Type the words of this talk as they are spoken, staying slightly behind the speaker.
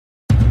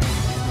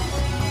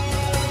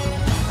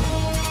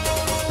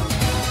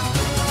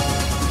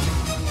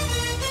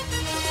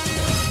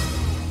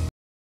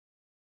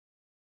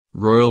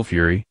Royal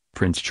fury,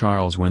 Prince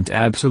Charles went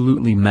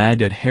absolutely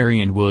mad at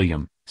Harry and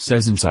William,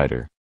 says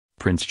Insider.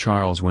 Prince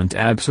Charles went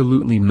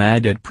absolutely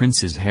mad at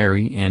Princes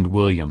Harry and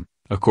William,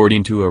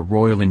 according to a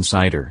royal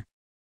insider.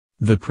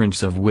 The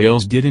Prince of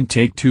Wales didn't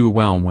take too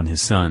well when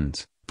his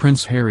sons,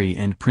 Prince Harry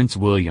and Prince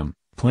William,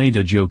 played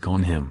a joke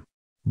on him.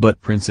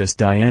 But Princess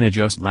Diana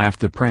just laughed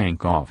the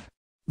prank off.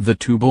 The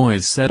two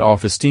boys set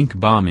off a stink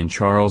bomb in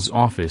Charles'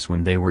 office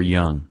when they were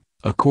young,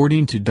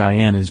 according to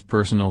Diana's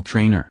personal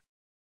trainer.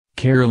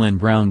 Carolyn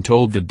Brown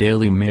told the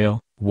Daily Mail,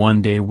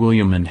 "One day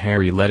William and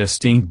Harry let a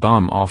stink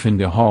bomb off in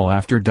the hall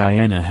after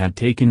Diana had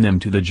taken them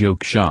to the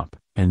joke shop,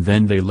 and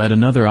then they let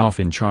another off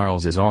in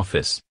Charles's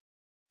office.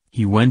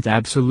 He went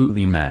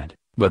absolutely mad,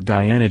 but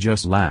Diana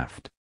just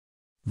laughed."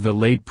 The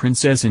late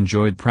princess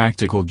enjoyed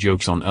practical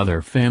jokes on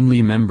other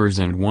family members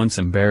and once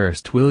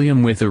embarrassed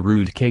William with a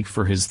rude cake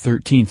for his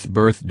 13th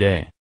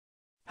birthday.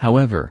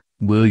 However,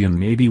 William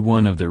may be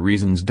one of the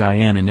reasons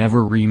Diana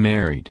never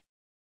remarried.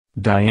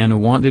 Diana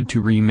wanted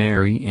to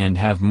remarry and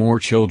have more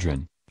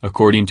children,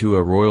 according to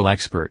a royal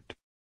expert.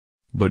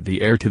 But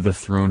the heir to the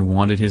throne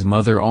wanted his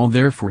mother all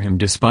there for him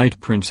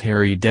despite Prince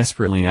Harry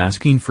desperately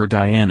asking for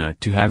Diana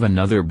to have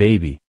another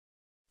baby.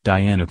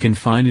 Diana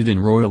confided in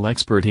royal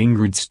expert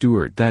Ingrid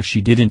Stewart that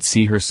she didn't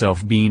see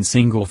herself being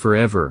single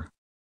forever.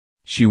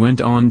 She went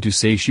on to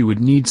say she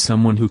would need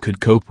someone who could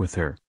cope with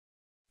her.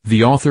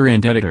 The author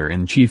and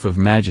editor-in-chief of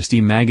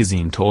Majesty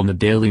magazine told the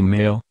Daily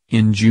Mail,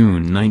 "In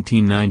June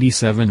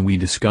 1997 we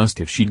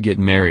discussed if she'd get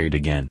married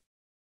again.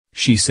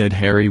 She said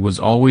Harry was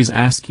always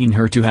asking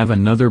her to have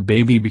another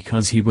baby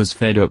because he was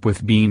fed up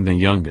with being the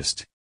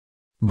youngest.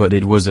 But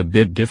it was a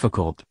bit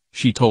difficult,"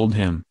 she told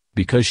him,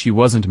 "because she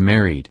wasn't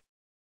married.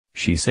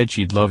 She said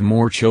she'd love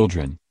more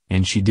children,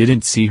 and she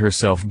didn't see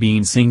herself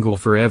being single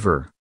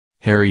forever."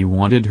 Harry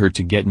wanted her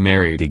to get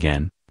married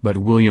again, but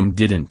William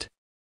didn't.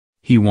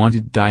 He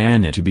wanted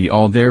Diana to be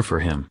all there for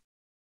him.